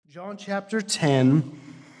John chapter 10,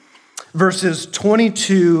 verses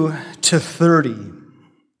 22 to 30.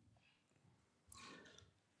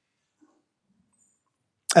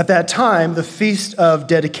 At that time, the Feast of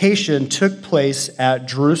Dedication took place at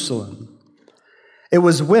Jerusalem. It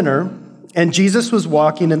was winter, and Jesus was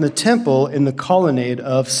walking in the temple in the colonnade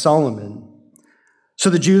of Solomon. So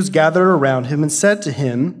the Jews gathered around him and said to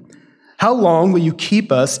him, "How long will you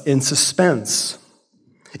keep us in suspense?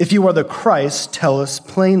 If you are the Christ, tell us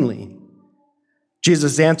plainly."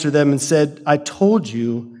 Jesus answered them and said, "I told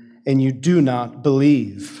you, and you do not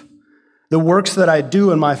believe. The works that I do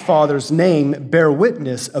in my Father's name bear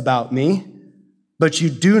witness about me, but you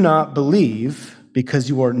do not believe because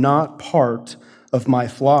you are not part of my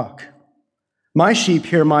flock. My sheep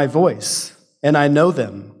hear my voice, and I know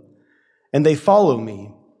them, and they follow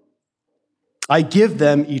me. I give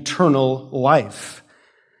them eternal life,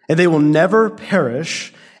 and they will never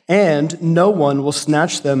perish, and no one will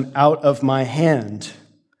snatch them out of my hand.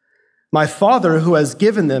 My Father who has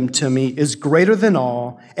given them to me is greater than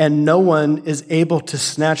all, and no one is able to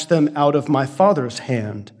snatch them out of my Father's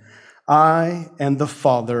hand. I and the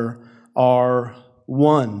Father are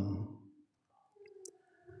one."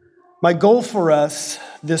 My goal for us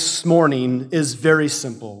this morning is very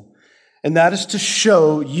simple, and that is to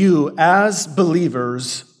show you as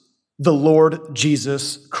believers the Lord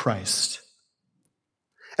Jesus Christ.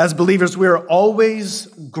 As believers, we are always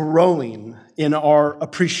growing in our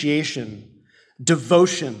appreciation,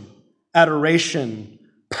 devotion, adoration,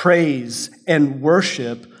 praise, and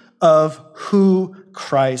worship of who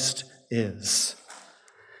Christ is.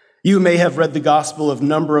 You may have read the gospel a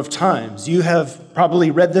number of times. You have probably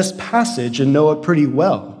read this passage and know it pretty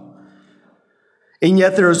well. And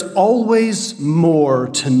yet there is always more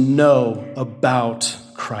to know about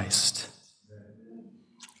Christ.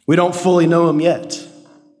 We don't fully know him yet.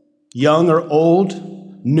 Young or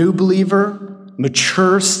old, new believer,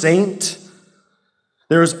 mature saint,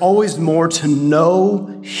 there is always more to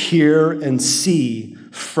know, hear, and see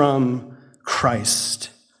from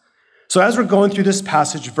Christ. So as we're going through this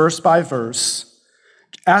passage verse by verse,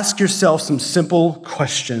 ask yourself some simple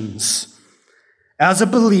questions. As a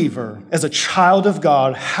believer, as a child of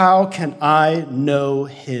God, how can I know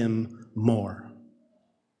him more?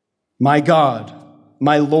 My God,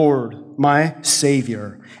 my Lord, my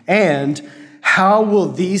Savior. And how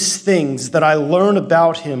will these things that I learn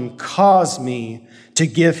about him cause me to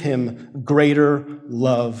give him greater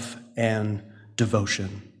love and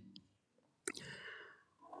devotion?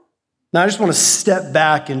 Now, I just want to step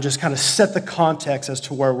back and just kind of set the context as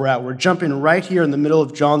to where we're at. We're jumping right here in the middle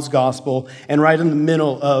of John's gospel and right in the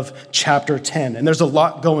middle of chapter 10. And there's a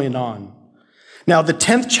lot going on. Now, the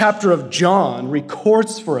 10th chapter of John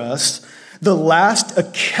records for us the last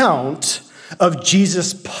account of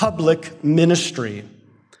Jesus' public ministry.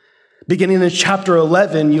 Beginning in chapter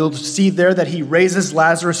 11, you'll see there that he raises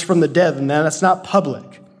Lazarus from the dead, and that's not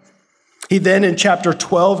public. He then, in chapter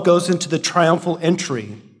 12, goes into the triumphal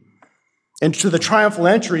entry. And the triumphal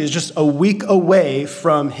entry is just a week away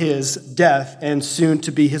from his death and soon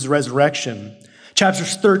to be his resurrection.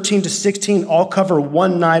 Chapters 13 to 16 all cover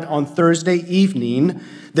one night on Thursday evening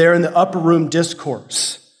there in the upper room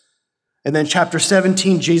discourse. And then chapter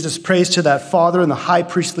 17, Jesus prays to that Father in the high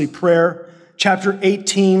priestly prayer. Chapter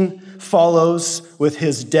 18 follows with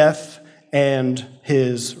his death and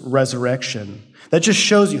his resurrection. That just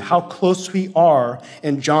shows you how close we are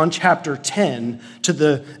in John chapter 10 to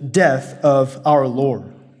the death of our Lord.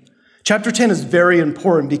 Chapter 10 is very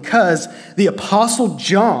important because the Apostle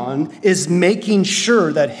John is making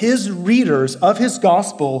sure that his readers of his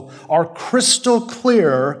gospel are crystal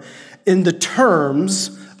clear in the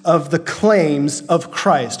terms of the claims of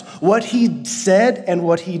Christ, what he said and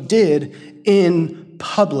what he did in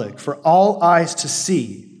public for all eyes to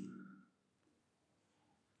see.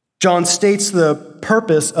 John states the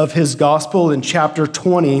purpose of his gospel in chapter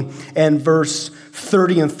 20 and verse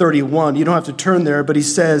 30 and 31. You don't have to turn there, but he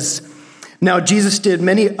says, "Now Jesus did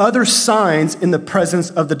many other signs in the presence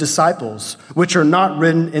of the disciples, which are not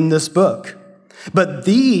written in this book. But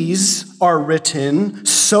these are written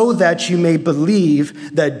so that you may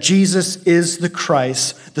believe that Jesus is the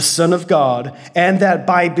Christ, the Son of God, and that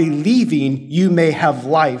by believing you may have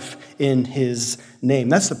life in his name."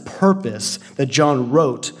 That's the purpose that John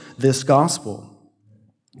wrote this gospel.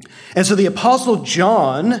 And so the Apostle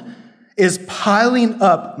John is piling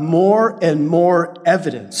up more and more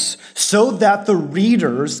evidence so that the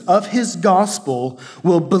readers of his gospel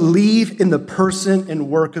will believe in the person and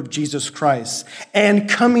work of Jesus Christ and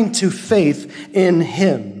coming to faith in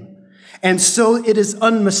him. And so it is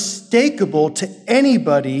unmistakable to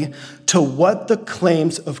anybody to what the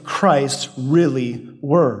claims of Christ really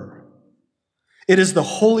were. It is the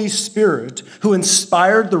Holy Spirit who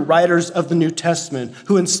inspired the writers of the New Testament,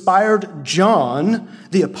 who inspired John,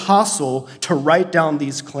 the apostle, to write down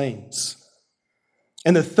these claims.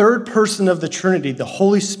 And the third person of the Trinity, the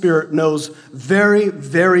Holy Spirit, knows very,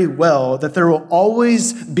 very well that there will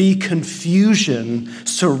always be confusion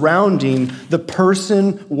surrounding the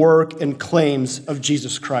person, work, and claims of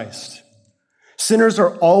Jesus Christ. Sinners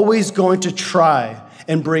are always going to try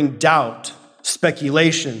and bring doubt,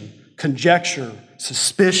 speculation, conjecture,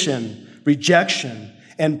 suspicion, rejection,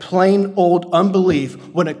 and plain old unbelief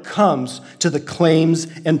when it comes to the claims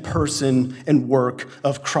and person and work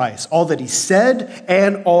of Christ, all that he said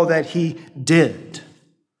and all that he did.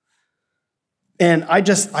 And I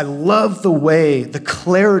love the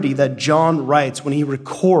clarity that John writes when he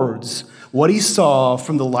records what he saw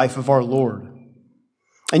from the life of our Lord.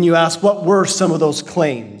 And you ask, what were some of those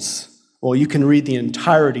claims? Well, you can read the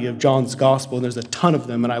entirety of John's gospel, and there's a ton of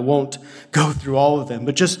them, and I won't go through all of them.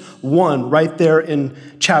 But just one right there in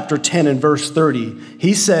chapter 10 and verse 30.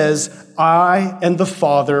 He says, I and the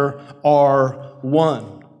Father are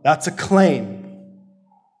one. That's a claim.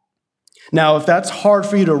 Now, if that's hard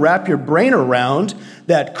for you to wrap your brain around,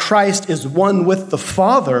 that Christ is one with the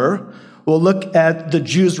Father, well, look at the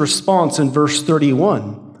Jews' response in verse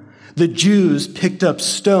 31. The Jews picked up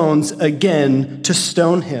stones again to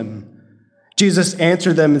stone him. Jesus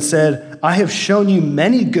answered them and said, I have shown you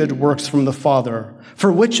many good works from the Father.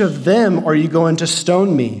 For which of them are you going to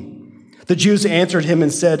stone me? The Jews answered him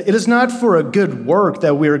and said, it is not for a good work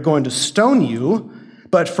that we are going to stone you,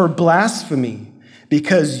 but for blasphemy,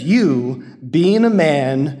 because you, being a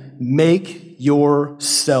man, make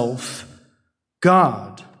yourself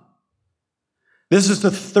God. This is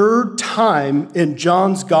the third time in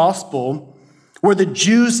John's gospel where the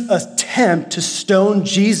Jews attempt to stone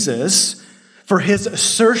Jesus for his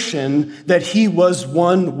assertion that he was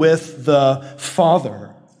one with the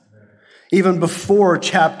Father. Even before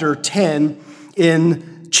chapter 10,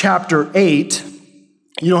 in chapter 8,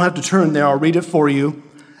 you don't have to turn there, I'll read it for you.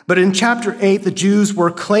 But in chapter 8, the Jews were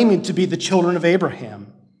claiming to be the children of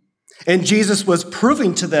Abraham. And Jesus was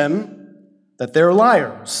proving to them that they're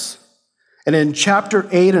liars. And in chapter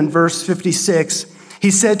 8 and verse 56,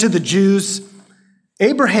 he said to the Jews,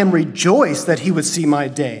 Abraham rejoiced that he would see my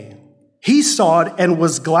day. He saw it and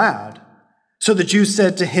was glad. So the Jews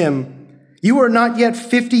said to him, you are not yet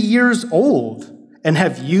 50 years old, and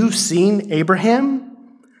have you seen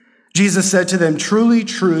Abraham? Jesus said to them, truly,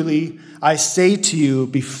 truly, I say to you,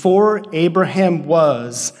 before Abraham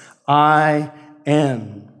was, I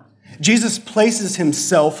am. Jesus places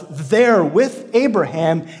himself there with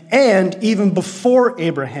Abraham and even before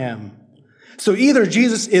Abraham. So either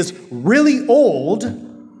Jesus is really old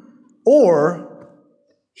or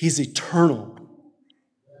he's eternal.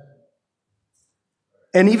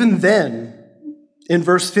 And even then, in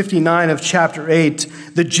verse 59 of chapter 8,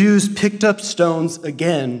 the Jews picked up stones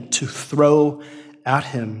again to throw at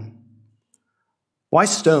him. Why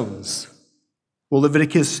stones? Well,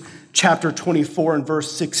 Leviticus chapter 24 and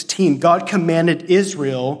verse 16, God commanded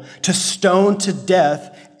Israel to stone to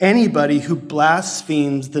death anybody who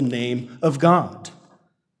blasphemes the name of God.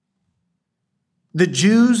 The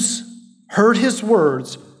Jews heard his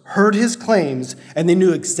words, heard his claims, and they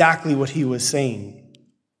knew exactly what he was saying.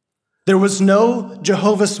 There was no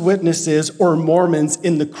Jehovah's Witnesses or Mormons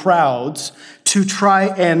in the crowds to try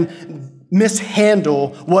and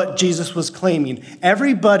mishandle what Jesus was claiming.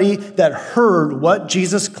 Everybody that heard what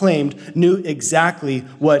Jesus claimed knew exactly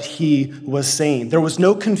what he was saying. There was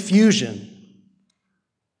no confusion.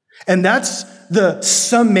 And that's the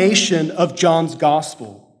summation of John's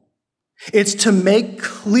gospel. It's to make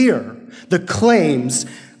clear the claims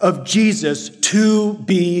of Jesus to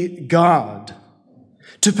be God,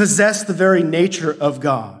 to possess the very nature of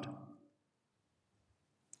God,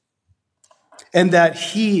 and that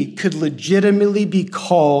he could legitimately be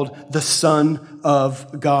called the Son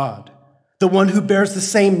of God, the one who bears the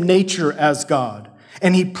same nature as God.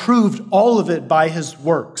 And he proved all of it by his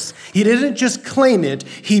works. He didn't just claim it,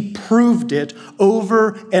 he proved it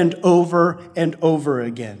over and over and over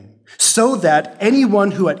again, so that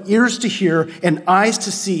anyone who had ears to hear and eyes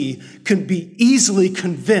to see could be easily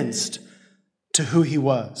convinced to who he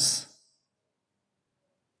was.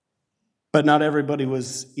 But not everybody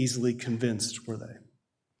was easily convinced, were they?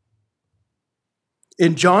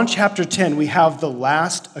 In John chapter 10, we have the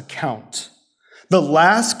last account, the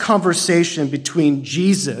last conversation between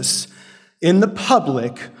Jesus in the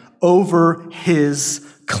public over his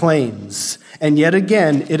claims. And yet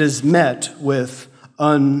again, it is met with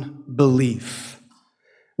unbelief.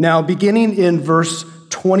 Now, beginning in verse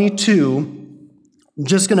 22, I'm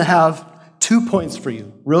just going to have 2 points for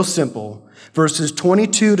you, real simple. Verses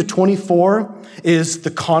 22 to 24 is the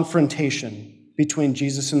confrontation between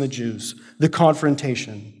Jesus and the Jews, the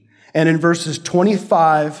confrontation. And in verses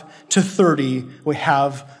 25 to 30, we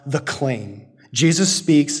have the claim. Jesus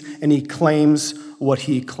speaks and he claims what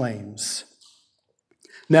he claims.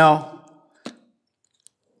 Now,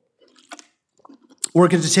 we're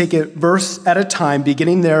going to take it verse at a time,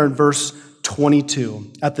 beginning there in verse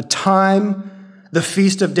 22. At the time, the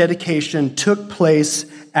Feast of Dedication took place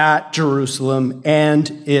at Jerusalem, and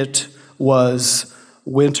it was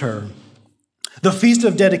winter. The Feast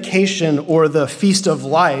of Dedication, or the Feast of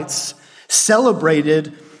Lights,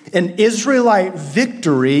 celebrated an Israelite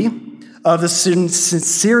victory of the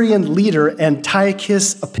Syrian leader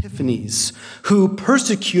Antiochus Epiphanes, who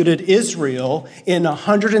persecuted Israel in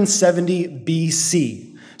 170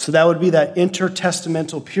 BC. So that would be that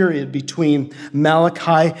intertestamental period between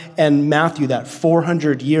Malachi and Matthew, that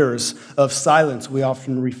 400 years of silence we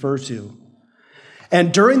often refer to.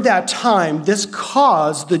 And during that time, this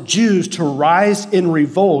caused the Jews to rise in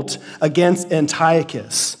revolt against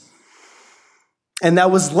Antiochus. And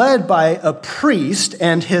that was led by a priest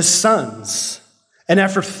and his sons. And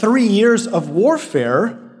after 3 years of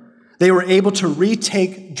warfare, they were able to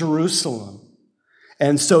retake Jerusalem.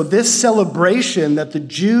 And so this celebration that the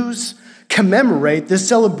Jews commemorate, this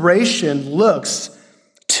celebration looks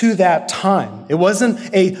to that time. It wasn't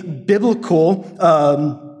a biblical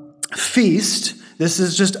feast. This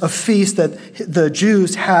is just a feast that the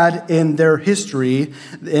Jews had in their history,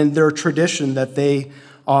 in their tradition that they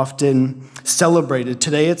often celebrated.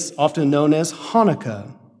 Today it's often known as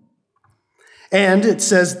Hanukkah. And it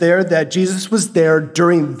says there that Jesus was there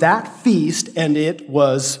during that feast, and it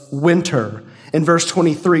was winter. In verse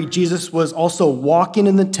 23, Jesus was also walking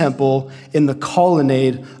in the temple in the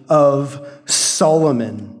colonnade of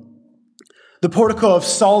Solomon. The portico of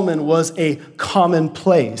Solomon was a common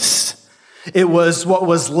place. It was what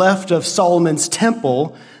was left of Solomon's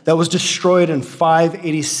temple that was destroyed in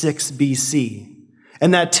 586 BC.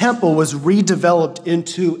 And that temple was redeveloped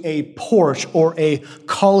into a porch or a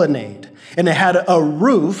colonnade. And it had a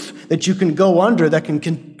roof that you can go under that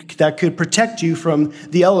could protect you from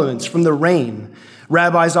the elements, from the rain.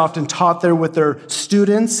 Rabbis often taught there with their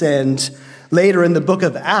students, and later in the book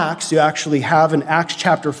of Acts, you actually have in Acts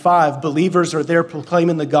chapter 5, believers are there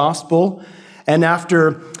proclaiming the gospel. And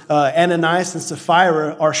after Ananias and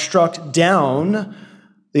Sapphira are struck down,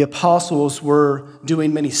 the apostles were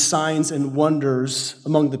doing many signs and wonders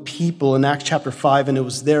among the people in Acts chapter 5, and it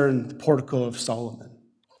was there in the portico of Solomon.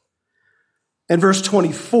 In verse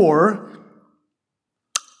 24,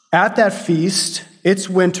 at that feast, it's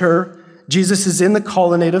winter, Jesus is in the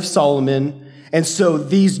colonnade of Solomon, and so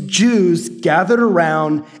these Jews gathered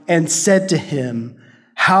around and said to him,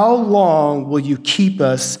 "How long will you keep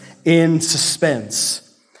us in suspense?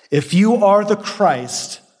 If you are the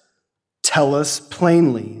Christ, tell us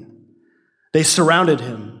plainly." They surrounded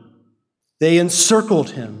him, they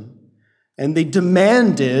encircled him, and they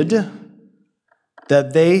demanded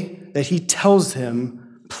that he tells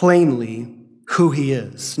them plainly who he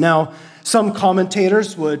is. Now, some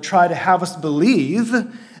commentators would try to have us believe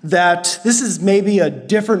that this is maybe a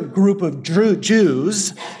different group of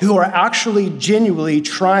Jews who are actually genuinely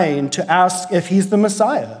trying to ask if he's the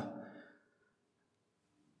Messiah.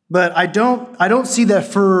 But I don't see that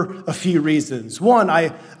for a few reasons. One,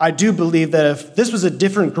 I do believe that if this was a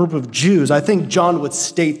different group of Jews, I think John would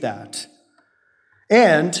state that.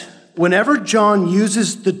 And whenever John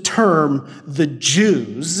uses the term the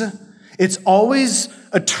Jews, it's always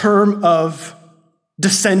a term of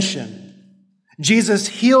dissension. Jesus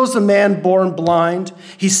heals a man born blind.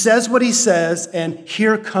 He says what he says, and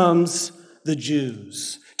here comes the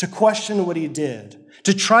Jews to question what he did,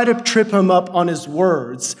 to try to trip him up on his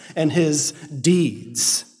words and his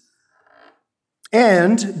deeds.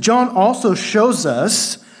 And John also shows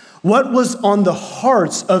us what was on the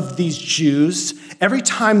hearts of these Jews every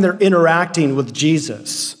time they're interacting with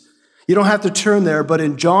Jesus. You don't have to turn there, but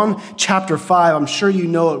in John chapter 5, I'm sure you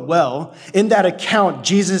know it well, in that account,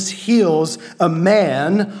 Jesus heals a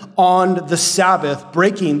man on the Sabbath,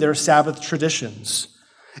 breaking their Sabbath traditions.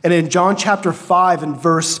 And in John chapter 5 and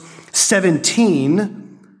verse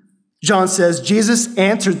 17, John says, Jesus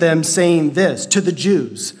answered them saying this to the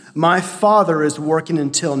Jews, "My Father is working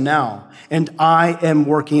until now, and I am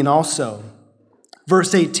working also."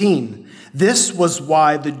 Verse 18, this was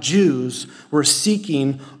why the Jews were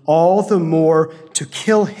seeking all the more to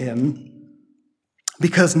kill him,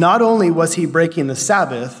 Because not only was he breaking the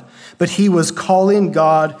Sabbath, but he was calling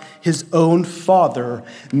God his own Father,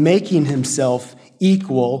 making himself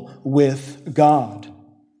equal with God.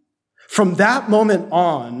 From that moment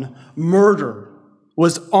on, murder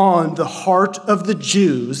was on the heart of the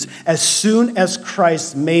Jews as soon as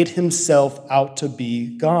Christ made himself out to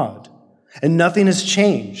be God. And nothing has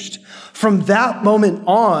changed. From that moment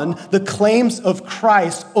on, the claims of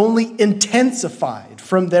Christ only intensified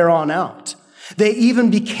from there on out. They even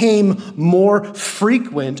became more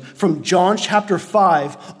frequent from John chapter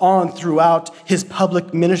 5 on throughout his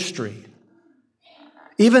public ministry.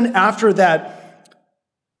 Even after that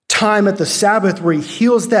time at the Sabbath where he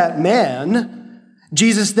heals that man,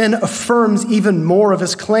 Jesus then affirms even more of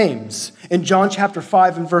his claims. In John chapter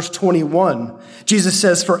 5 and verse 21, Jesus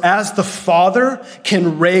says, "For as the Father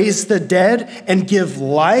can raise the dead and give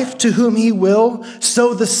life to whom he will,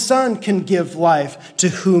 so the Son can give life to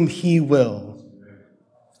whom he will."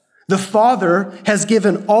 The Father has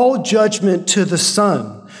given all judgment to the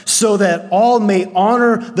Son, so that all may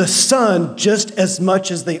honor the Son just as much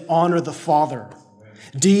as they honor the Father.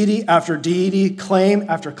 Deity after deity, claim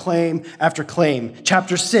after claim after claim.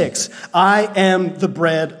 Chapter 6, I am the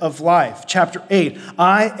bread of life. Chapter 8,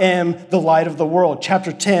 I am the light of the world.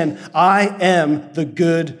 Chapter 10, I am the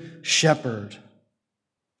good shepherd.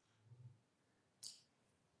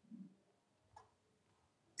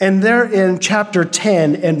 And there in chapter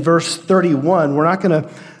 10 and verse 31, we're not going to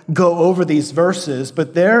go over these verses,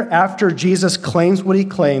 but there after Jesus claims what he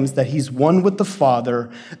claims, that he's one with the Father,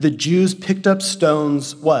 the Jews picked up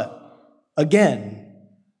stones, what? Again,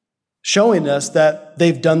 showing us that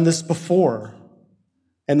they've done this before.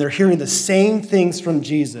 And they're hearing the same things from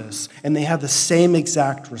Jesus, and they have the same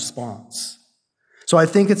exact response. So I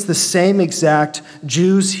think it's the same exact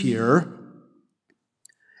Jews here.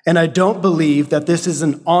 And I don't believe that this is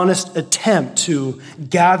an honest attempt to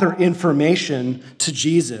gather information to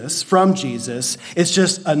Jesus, from Jesus. It's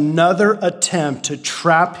just another attempt to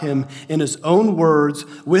trap him in his own words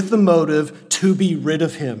with the motive to be rid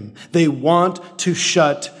of him. They want to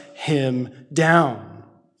shut him down.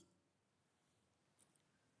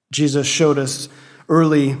 Jesus showed us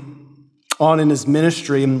early on in his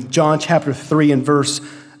ministry in John chapter 3 and verse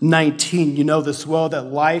 19, you know this well,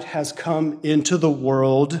 that light has come into the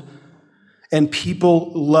world, and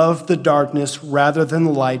people love the darkness rather than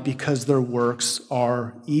the light because their works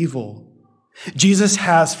are evil. Jesus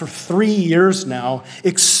has for 3 years now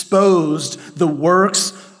exposed the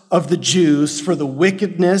works of the Jews for the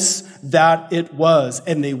wickedness that it was,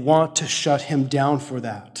 and they want to shut him down for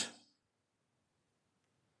that.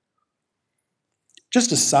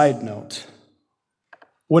 Just a side note.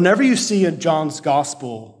 Whenever you see in John's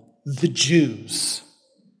gospel, the Jews,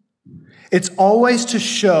 it's always to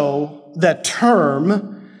show that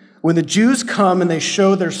term when the Jews come and they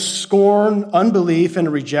show their scorn, unbelief, and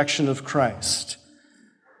rejection of Christ.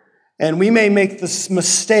 And we may make this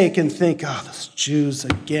mistake and think, oh, those Jews,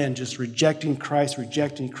 again, just rejecting Christ,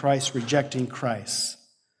 rejecting Christ, rejecting Christ.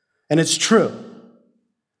 And it's true.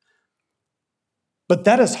 But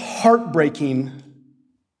that is heartbreaking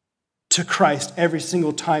to Christ every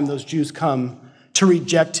single time those Jews come to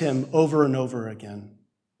reject him over and over again.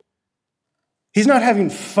 He's not having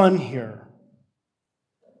fun here.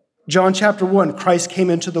 John chapter 1, Christ came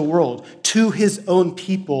into the world to his own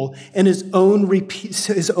people, and his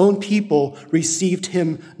own people received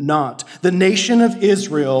him not. The nation of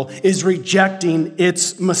Israel is rejecting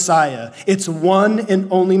its Messiah, its one and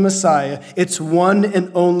only Messiah, its one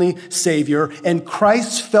and only Savior, and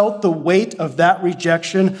Christ felt the weight of that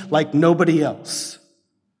rejection like nobody else.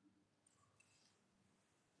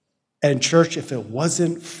 And church, if it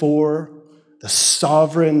wasn't for the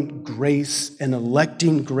sovereign grace and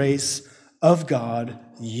electing grace of God,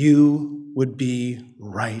 you would be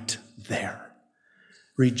right there,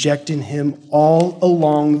 rejecting him all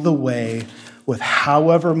along the way with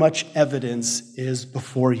however much evidence is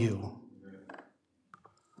before you.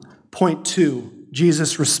 Point 2,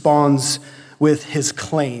 Jesus responds with his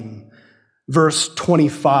claim. Verse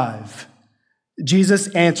 25, Jesus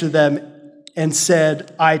answered them and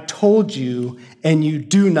said, I told you, and you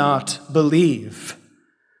do not believe.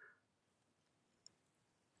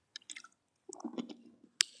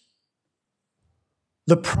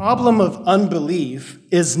 The problem of unbelief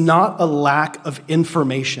is not a lack of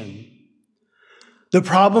information. The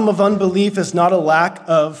problem of unbelief is not a lack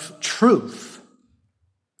of truth,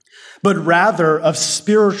 but rather of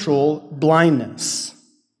spiritual blindness.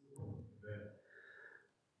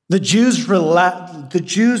 The Jews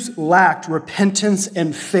lacked repentance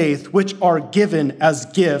and faith, which are given as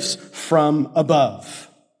gifts from above.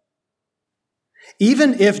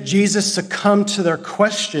 Even if Jesus succumbed to their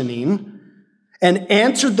questioning and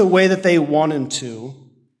answered the way that they wanted to,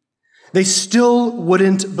 they still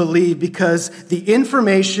wouldn't believe because the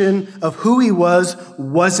information of who he was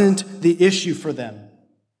wasn't the issue for them.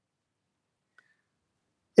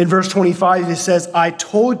 In verse 25, he says, I've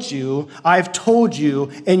told you,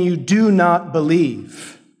 and you do not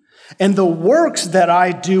believe. And the works that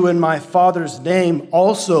I do in my Father's name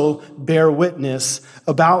also bear witness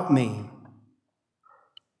about me.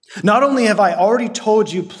 Not only have I already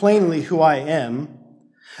told you plainly who I am,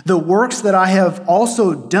 the works that I have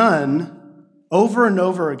also done over and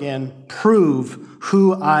over again prove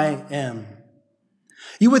who I am.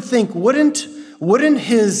 You would think, wouldn't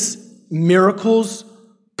his miracles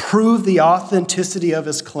prove the authenticity of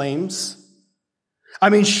his claims? I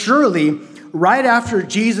mean, surely, right after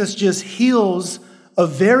Jesus just heals a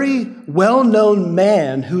very well-known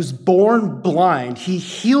man who's born blind, he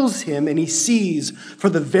heals him and he sees for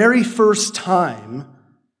the very first time,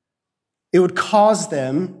 it would cause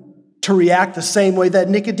them to react the same way that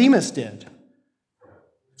Nicodemus did.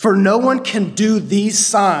 For no one can do these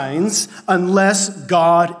signs unless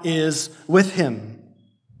God is with him.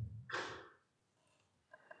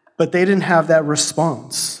 But they didn't have that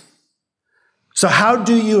response. So how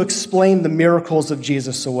do you explain the miracles of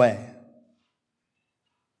Jesus away?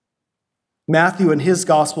 Matthew in his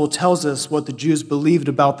gospel tells us what the Jews believed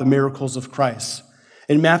about the miracles of Christ.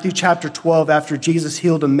 In Matthew chapter 12, after Jesus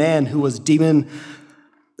healed a man who was demon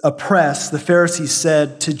oppressed, the Pharisees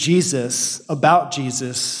said to Jesus, about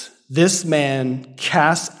Jesus, this man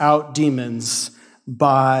casts out demons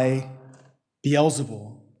by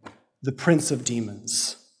Beelzebul, the prince of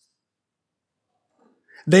demons.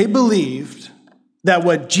 They believed that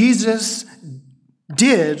what Jesus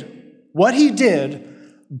did, what he did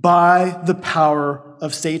by the power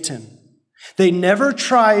of Satan. They never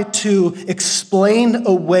tried to explain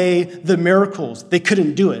away the miracles. They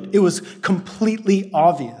couldn't do it. It was completely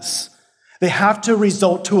obvious. They have to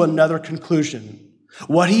result to another conclusion.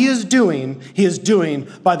 What he is doing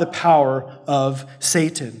by the power of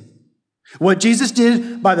Satan. What Jesus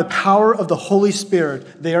did by the power of the Holy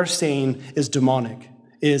Spirit, they are saying is demonic.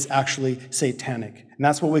 Is actually satanic. And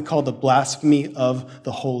that's what we call the blasphemy of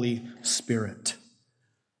the Holy Spirit.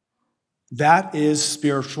 That is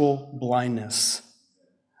spiritual blindness.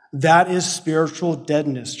 That is spiritual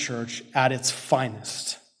deadness, church, at its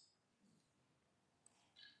finest.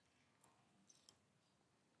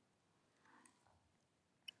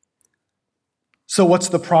 So what's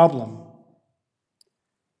the problem?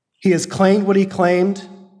 He has claimed what he claimed.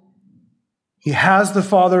 He has the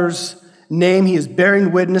Father's name. He is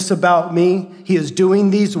bearing witness about me. He is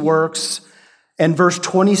doing these works. And verse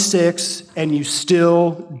 26, and you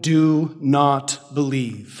still do not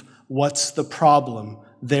believe. What's the problem?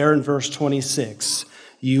 There in verse 26,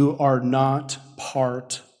 you are not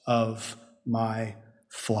part of my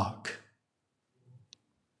flock.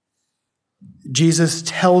 Jesus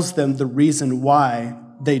tells them the reason why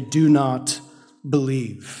they do not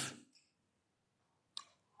believe.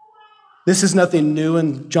 This is nothing new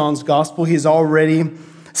in John's gospel. He's already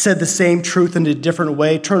said the same truth in a different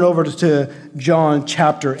way. Turn over to John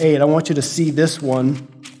chapter 8. I want you to see this one.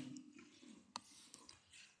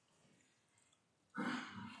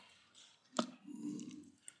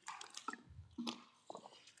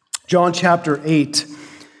 John chapter 8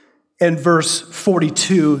 and verse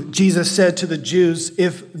 42, Jesus said to the Jews,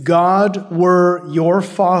 if God were your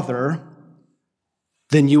Father,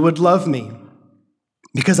 then you would love me.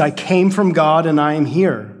 Because I came from God and I am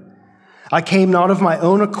here. I came not of my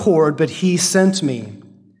own accord, but he sent me.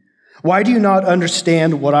 Why do you not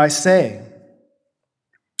understand what I say?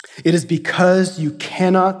 It is because you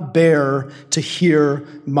cannot bear to hear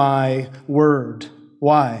my word.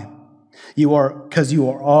 Why? Because you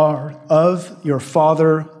are of your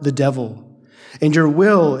father, the devil, and your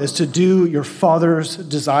will is to do your father's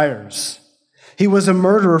desires. He was a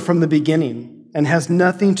murderer from the beginning and has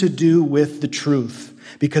nothing to do with the truth.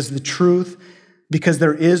 Because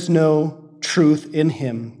there is no truth in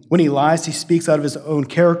him. When he lies, he speaks out of his own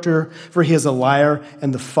character, for he is a liar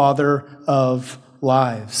and the father of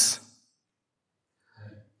lies.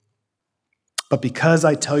 But because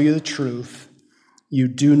I tell you the truth, you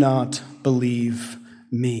do not believe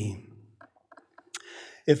me.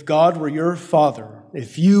 If God were your father,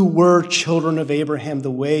 if you were children of Abraham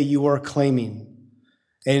the way you are claiming,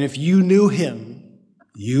 and if you knew him,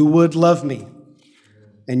 you would love me.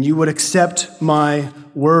 And you would accept my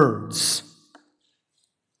words.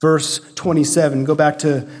 Verse 27, go back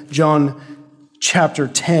to John chapter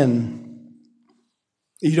 10.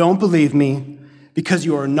 You don't believe me because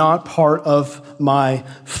you are not part of my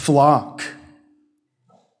flock.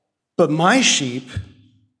 But my sheep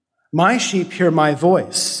hear my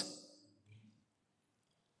voice.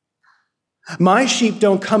 My sheep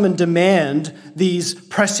don't come and demand these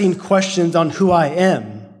pressing questions on who I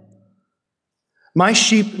am. My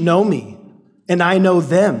sheep know me, and I know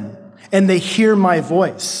them, and they hear my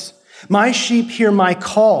voice. My sheep hear my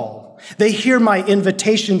call. They hear my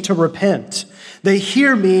invitation to repent. They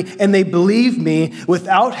hear me and they believe me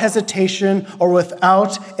without hesitation or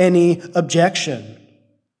without any objection.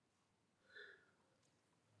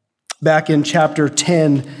 Back in chapter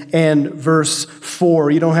 10 and verse 4,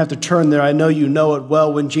 you don't have to turn there. I know you know it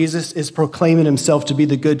well. When Jesus is proclaiming himself to be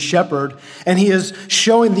the good shepherd, and he is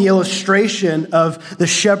showing the illustration of the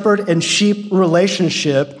shepherd and sheep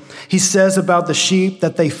relationship, he says about the sheep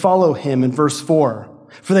that they follow him in verse 4,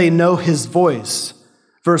 for they know his voice.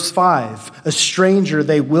 Verse 5, a stranger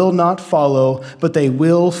they will not follow, but they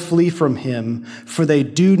will flee from him, for they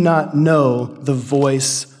do not know the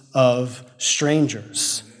voice of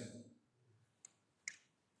strangers.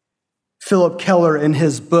 Philip Keller, in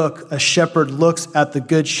his book, A Shepherd Looks at the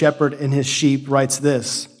Good Shepherd and His Sheep, writes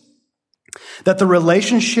this, that the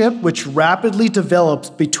relationship which rapidly develops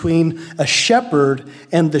between a shepherd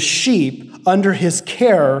and the sheep under his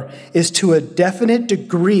care is to a definite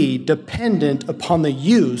degree dependent upon the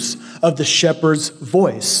use of the shepherd's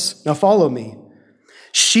voice. Now follow me.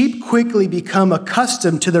 Sheep quickly become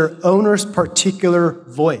accustomed to their owner's particular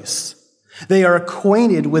voice. They are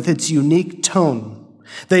acquainted with its unique tone.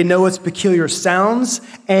 They know its peculiar sounds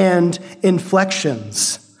and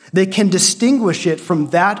inflections. They can distinguish it from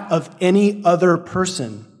that of any other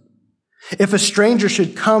person. If a stranger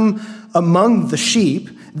should come among the sheep,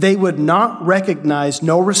 they would not recognize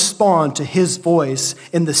nor respond to his voice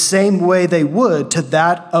in the same way they would to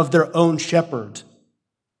that of their own shepherd.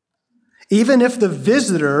 Even if the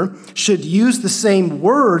visitor should use the same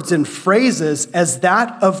words and phrases as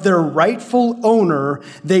that of their rightful owner,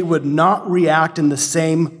 they would not react in the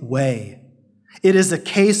same way. It is a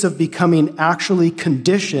case of becoming actually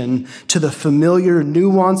conditioned to the familiar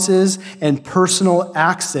nuances and personal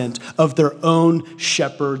accent of their own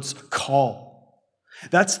shepherd's call.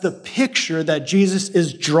 That's the picture that Jesus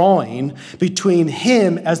is drawing between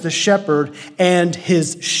him as the shepherd and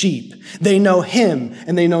his sheep. They know him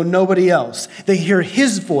and they know nobody else. They hear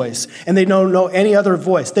his voice and they don't know any other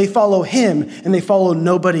voice. They follow him and they follow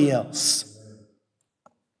nobody else.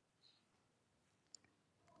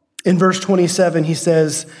 In verse 27, he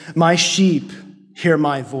says, my sheep hear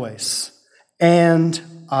my voice and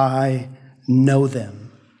I know them.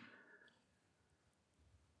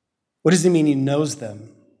 What does he mean he knows them?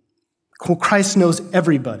 Well, Christ knows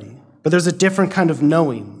everybody, but there's a different kind of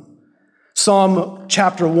knowing. Psalm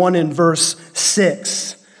chapter 1 and verse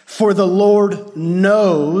 6, for the Lord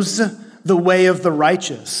knows the way of the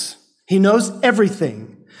righteous. He knows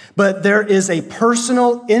everything, but there is a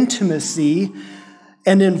personal intimacy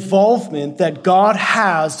and involvement that God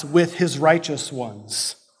has with his righteous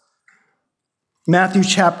ones. Matthew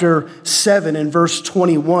chapter 7 and verse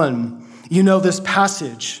 21, you know this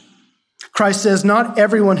passage. Christ says, not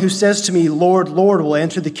everyone who says to me, Lord, Lord, will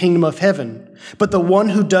enter the kingdom of heaven, but the one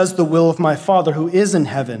who does the will of my Father who is in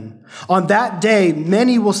heaven. On that day,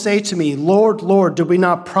 many will say to me, Lord, Lord, did we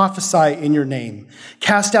not prophesy in your name,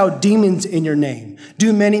 cast out demons in your name,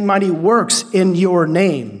 do many mighty works in your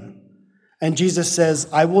name? And Jesus says,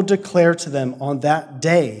 I will declare to them on that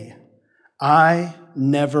day, I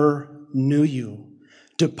never knew you.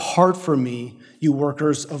 Depart from me, you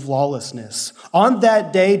workers of lawlessness. On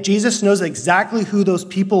that day, Jesus knows exactly who those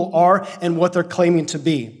people are and what they're claiming to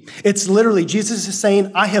be. It's literally, Jesus is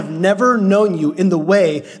saying, I have never known you in the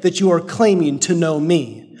way that you are claiming to know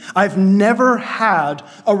me. I've never had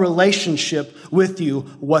a relationship with you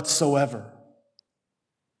whatsoever.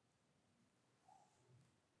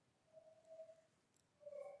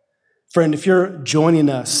 Friend, if you're joining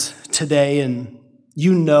us today and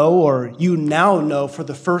you know, or you now know for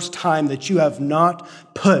the first time that you have not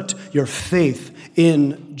put your faith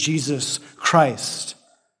in Jesus Christ,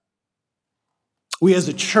 we as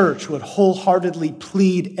a church would wholeheartedly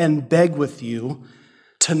plead and beg with you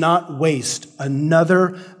to not waste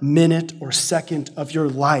another minute or second of your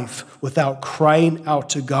life without crying out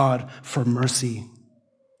to God for mercy.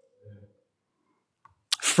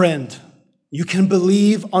 Friend, you can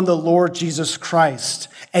believe on the Lord Jesus Christ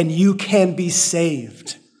and you can be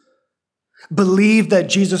saved. Believe that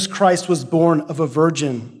Jesus Christ was born of a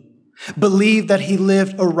virgin. Believe that he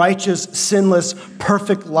lived a righteous, sinless,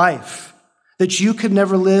 perfect life that you could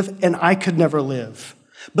never live and I could never live.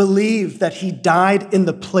 Believe that he died in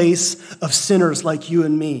the place of sinners like you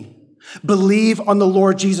and me. Believe on the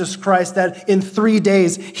Lord Jesus Christ, that in 3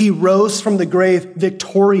 days he rose from the grave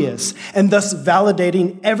victorious, and thus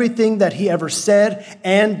validating everything that he ever said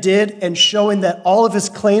and did, and showing that all of his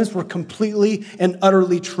claims were completely and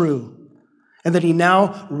utterly true, and that he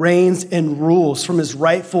now reigns and rules from his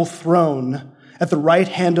rightful throne at the right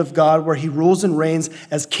hand of God, where he rules and reigns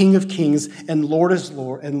as King of Kings and Lord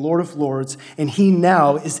of Lords, and he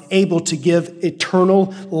now is able to give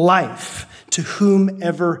eternal life to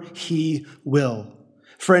whomever he will.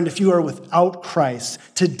 Friend, if you are without Christ,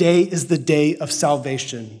 today is the day of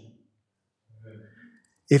salvation.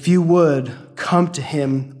 If you would come to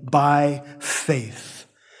him by faith,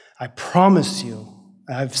 I promise you,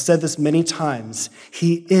 I've said this many times,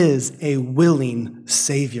 he is a willing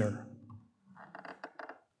Savior.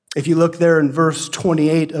 If you look there in verse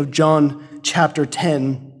 28 of John chapter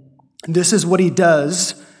 10, this is what he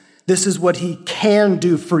does. This is what he can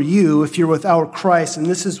do for you if you're without Christ, and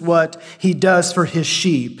this is what he does for his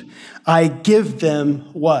sheep. I give them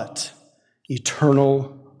what?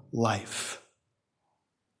 Eternal life.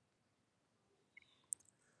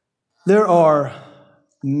 There are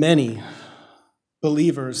many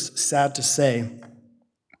believers, sad to say,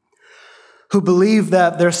 who believe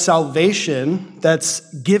that their salvation that's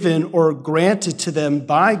given or granted to them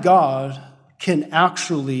by God can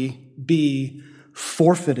actually be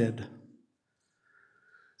forfeited.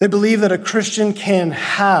 They believe that a Christian can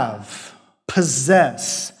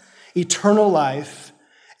possess eternal life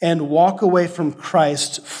and walk away from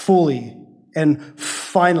Christ fully and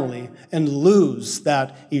finally and lose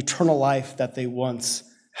that eternal life that they once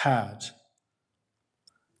had.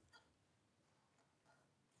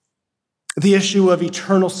 The issue of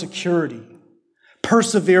eternal security,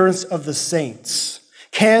 perseverance of the saints.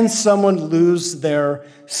 Can someone lose their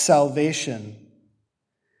salvation?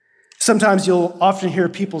 Sometimes you'll often hear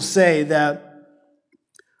people say that,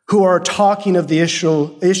 who are talking of the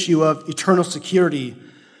issue of eternal security,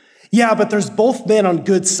 yeah, but there's both men on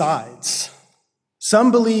good sides.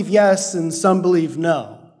 Some believe yes and some believe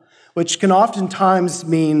no, which can oftentimes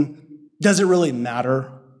mean, does it really matter?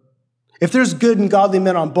 If there's good and godly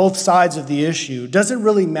men on both sides of the issue, does it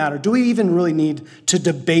really matter? Do we even really need to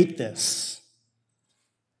debate this?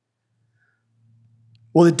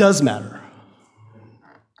 Well, it does matter.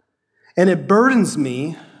 And it burdens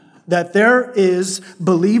me that there is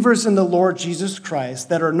believers in the Lord Jesus Christ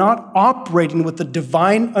that are not operating with the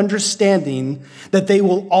divine understanding that they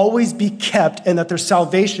will always be kept and that their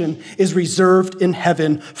salvation is reserved in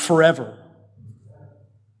heaven forever.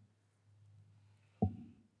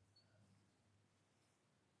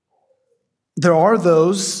 There are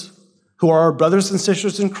those who are our brothers and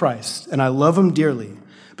sisters in Christ, and I love them dearly,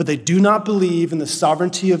 but they do not believe in the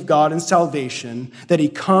sovereignty of God and salvation, that he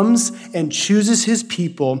comes and chooses his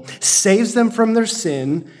people, saves them from their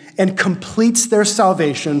sin, and completes their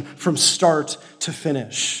salvation from start to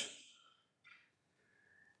finish.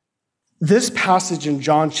 This passage in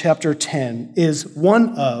John chapter 10 is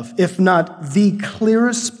one of, if not the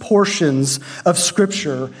clearest portions of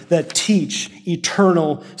Scripture that teach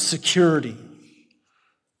eternal security.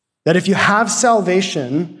 That if you have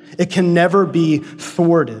salvation, it can never be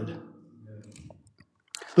thwarted.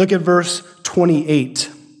 Look at verse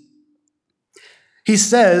 28. He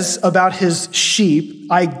says about his sheep,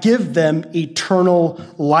 I give them eternal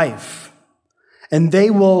life, and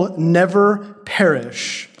they will never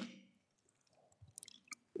perish,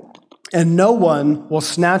 and no one will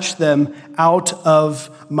snatch them out of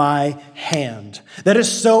my hand. That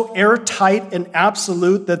is so airtight and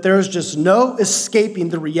absolute that there is just no escaping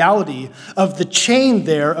the reality of the chain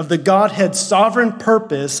there of the Godhead's sovereign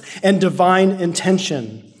purpose and divine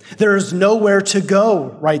intention. There is nowhere to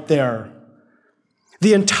go right there.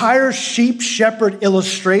 The entire sheep shepherd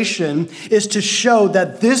illustration is to show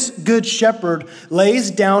that this good shepherd lays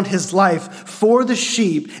down his life for the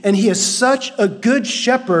sheep, and he is such a good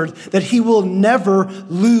shepherd that he will never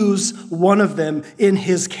lose one of them in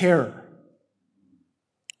his care.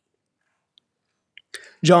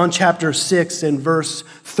 John chapter 6 and verse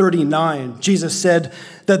 39, Jesus said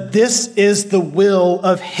that this is the will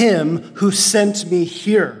of him who sent me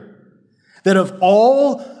here, that of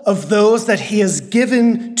all of those that he has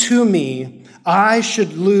given to me, I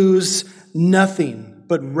should lose nothing,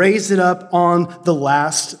 but raise it up on the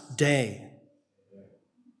last day.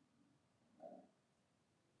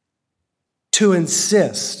 To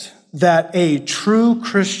insist that a true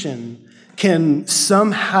Christian can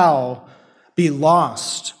somehow be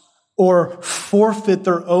lost or forfeit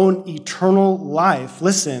their own eternal life,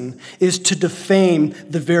 listen, is to defame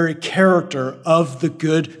the very character of the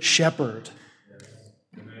Good Shepherd.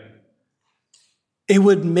 It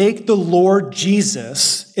would make the Lord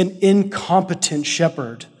Jesus an incompetent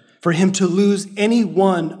shepherd for him to lose any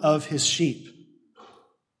one of his sheep.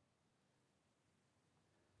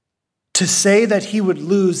 To say that he would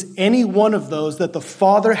lose any one of those that the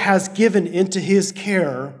Father has given into his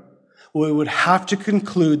care, we would have to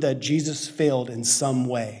conclude that Jesus failed in some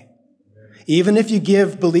way. Even if you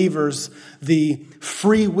give believers the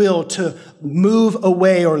free will to move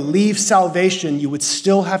away or leave salvation, you would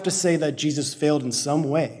still have to say that Jesus failed in some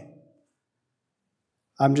way.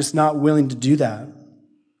 I'm just not willing to do that.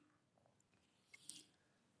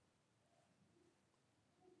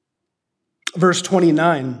 Verse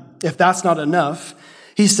 29, if that's not enough,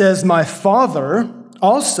 he says, my Father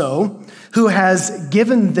also, who has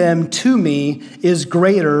given them to me, is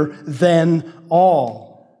greater than all,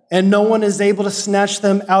 and no one is able to snatch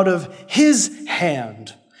them out of his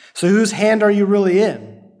hand. So whose hand are you really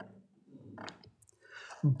in?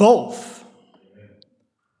 Both.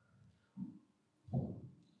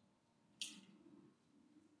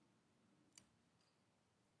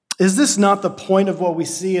 Is this not the point of what we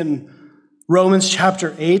see in Romans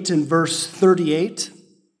chapter 8 and verse 38,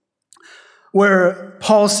 where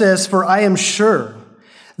Paul says, for I am sure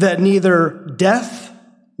that neither death,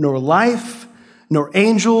 nor life, nor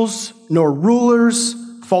angels, nor rulers,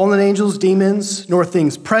 fallen angels, demons, nor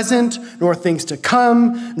things present, nor things to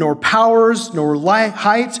come, nor powers, nor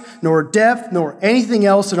height, nor depth, nor anything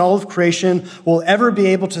else in all of creation will ever be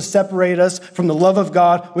able to separate us from the love of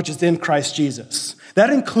God which is in Christ Jesus. That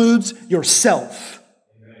includes yourself.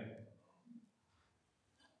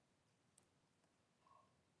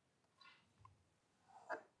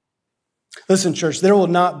 Listen, church, there will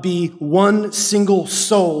not be one single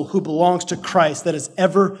soul who belongs to Christ that is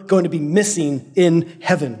ever going to be missing in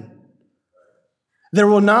heaven. There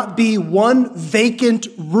will not be one vacant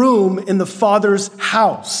room in the Father's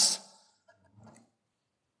house.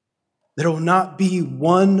 There will not be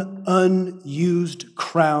one unused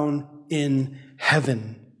crown in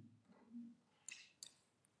heaven.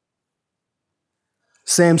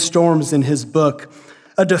 Sam Storms, in his book,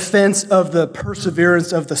 A Defense of the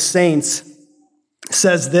Perseverance of the Saints,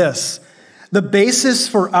 says this: the basis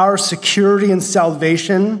for our security and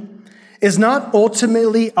salvation is not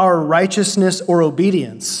ultimately our righteousness or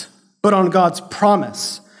obedience, but on God's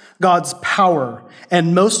promise, God's power,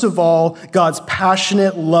 and most of all, God's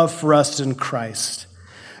passionate love for us in Christ.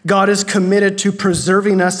 God is committed to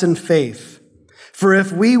preserving us in faith. For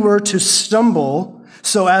if we were to stumble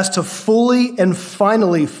so as to fully and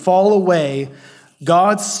finally fall away,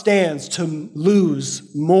 God stands to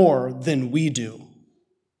lose more than we do.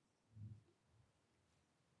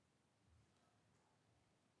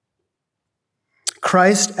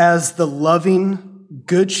 Christ, as the loving,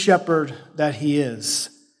 good shepherd that he is,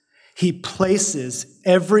 he places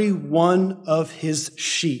every one of his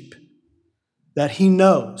sheep that he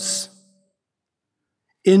knows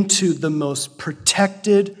into the most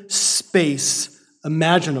protected space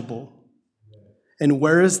imaginable. And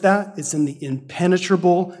where is that? It's in the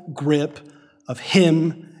impenetrable grip of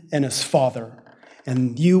him and his Father.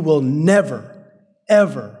 And you will never,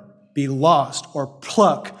 ever be lost or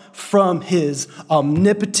plucked from his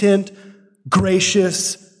omnipotent,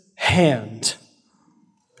 gracious hand.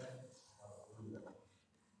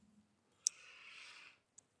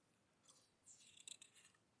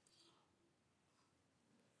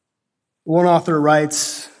 One author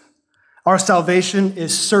writes, our salvation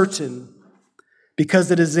is certain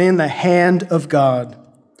because it is in the hand of God.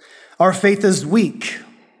 Our faith is weak,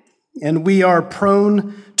 and we are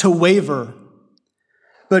prone to waver.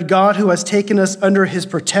 But God, who has taken us under his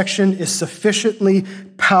protection, is sufficiently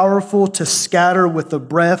powerful to scatter with the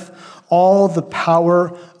breath all the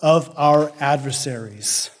power of our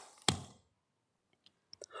adversaries.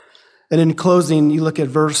 And in closing, you look at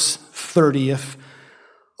verse 30. If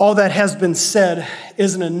all that has been said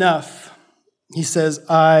isn't enough, he says,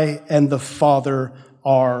 I and the Father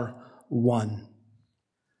are one.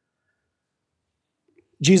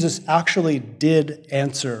 Jesus actually did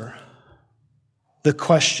answer the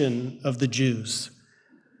question of the Jews.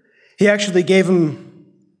 He actually gave them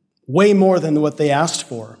way more than what they asked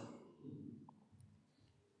for.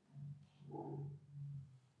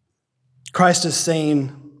 Christ is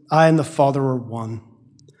saying, I and the Father are one.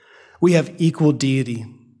 We have equal deity.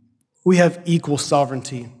 We have equal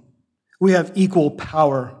sovereignty. We have equal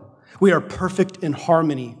power. We are perfect in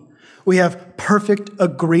harmony. We have perfect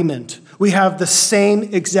agreement. We have the same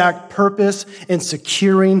exact purpose in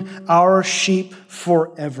securing our sheep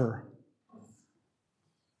forever.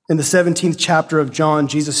 In the 17th chapter of John,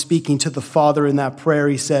 Jesus speaking to the Father in that prayer,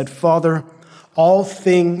 he said, Father, all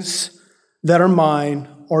things that are mine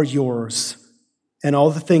are yours, and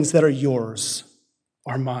all the things that are yours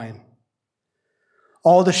are mine.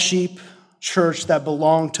 All the sheep, church, that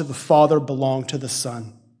belong to the Father belong to the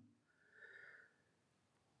Son.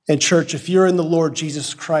 And church, if you're in the Lord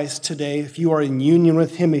Jesus Christ today, if you are in union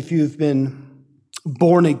with him, if you've been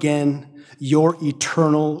born again, your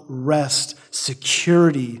eternal rest,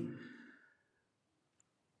 security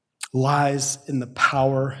lies in the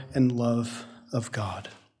power and love of God.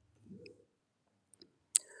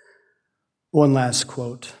 One last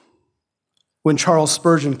quote. When Charles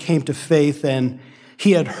Spurgeon came to faith and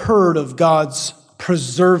he had heard of God's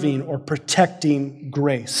preserving or protecting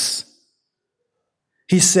grace,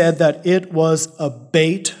 he said that it was a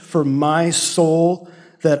bait for my soul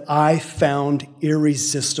that I found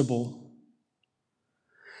irresistible.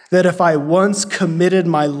 That if I once committed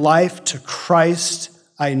my life to Christ,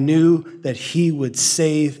 I knew that he would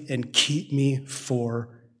save and keep me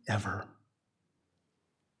forever.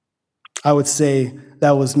 I would say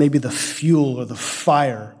that was maybe the fuel or the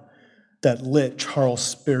fire that lit Charles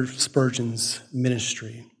Spurgeon's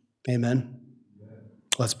ministry. Amen?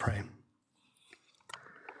 Let's pray.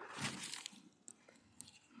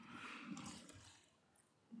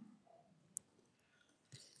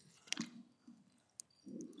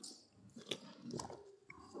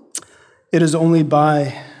 It is only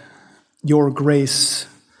by your grace,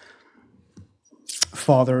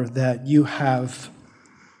 Father, that you have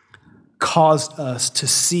caused us to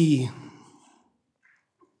see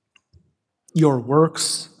your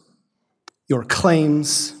works, your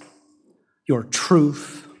claims, your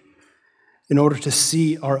truth, in order to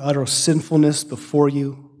see our utter sinfulness before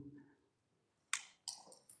you.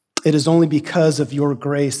 It is only because of your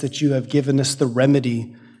grace that you have given us the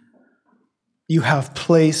remedy. You have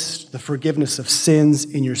placed the forgiveness of sins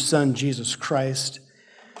in your Son, Jesus Christ,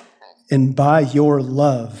 and by your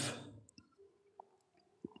love,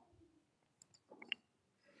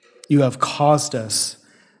 you have caused us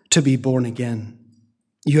to be born again.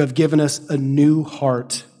 You have given us a new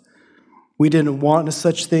heart. We didn't want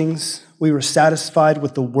such things. We were satisfied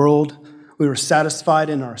with the world. We were satisfied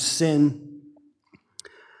in our sin.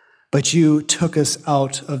 But you took us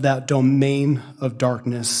out of that domain of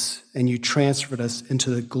darkness and you transferred us into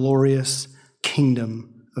the glorious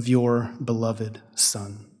kingdom of your beloved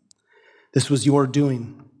Son. This was your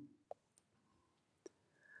doing.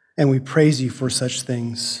 And we praise you for such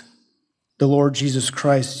things. The Lord Jesus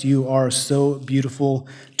Christ, you are so beautiful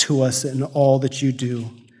to us in all that you do.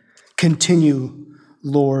 Continue,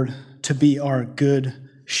 Lord, to be our good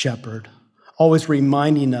shepherd, always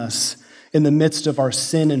reminding us in the midst of our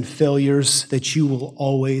sin and failures that you will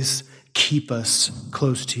always keep us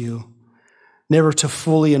close to you, never to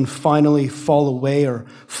fully and finally fall away or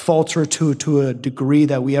falter to a degree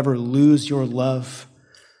that we ever lose your love.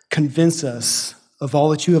 Convince us of all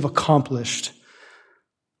that you have accomplished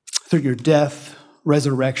through your death,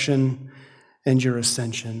 resurrection, and your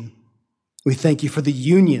ascension. We thank you for the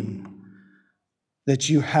union that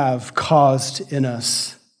you have caused in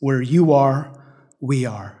us. Where you are, we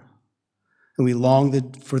are. And we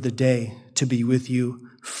long for the day to be with you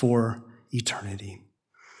for eternity.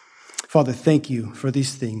 Father, thank you for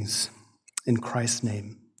these things. In Christ's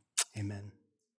name, amen.